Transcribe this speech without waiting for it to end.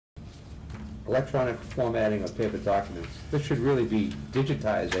electronic formatting of paper documents. This should really be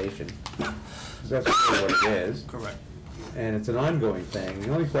digitization. That's really what it is. Correct. And it's an ongoing thing.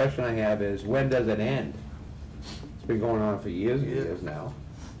 The only question I have is, when does it end? It's been going on for years and years now.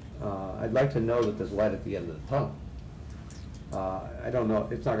 I'd like to know that there's light at the end of the tunnel. I don't know,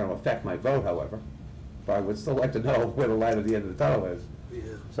 it's not gonna affect my vote, however, but I would still like to know where the light at the end of the tunnel is. Yeah.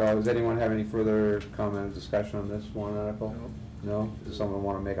 So does anyone have any further comment or discussion on this warrant article? No? Does someone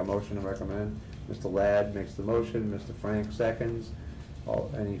want to make a motion to recommend? Mr. Ladd makes the motion, Mr. Frank seconds.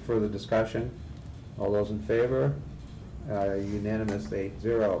 Any further discussion? All those in favor? Unanimous,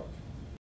 8-0.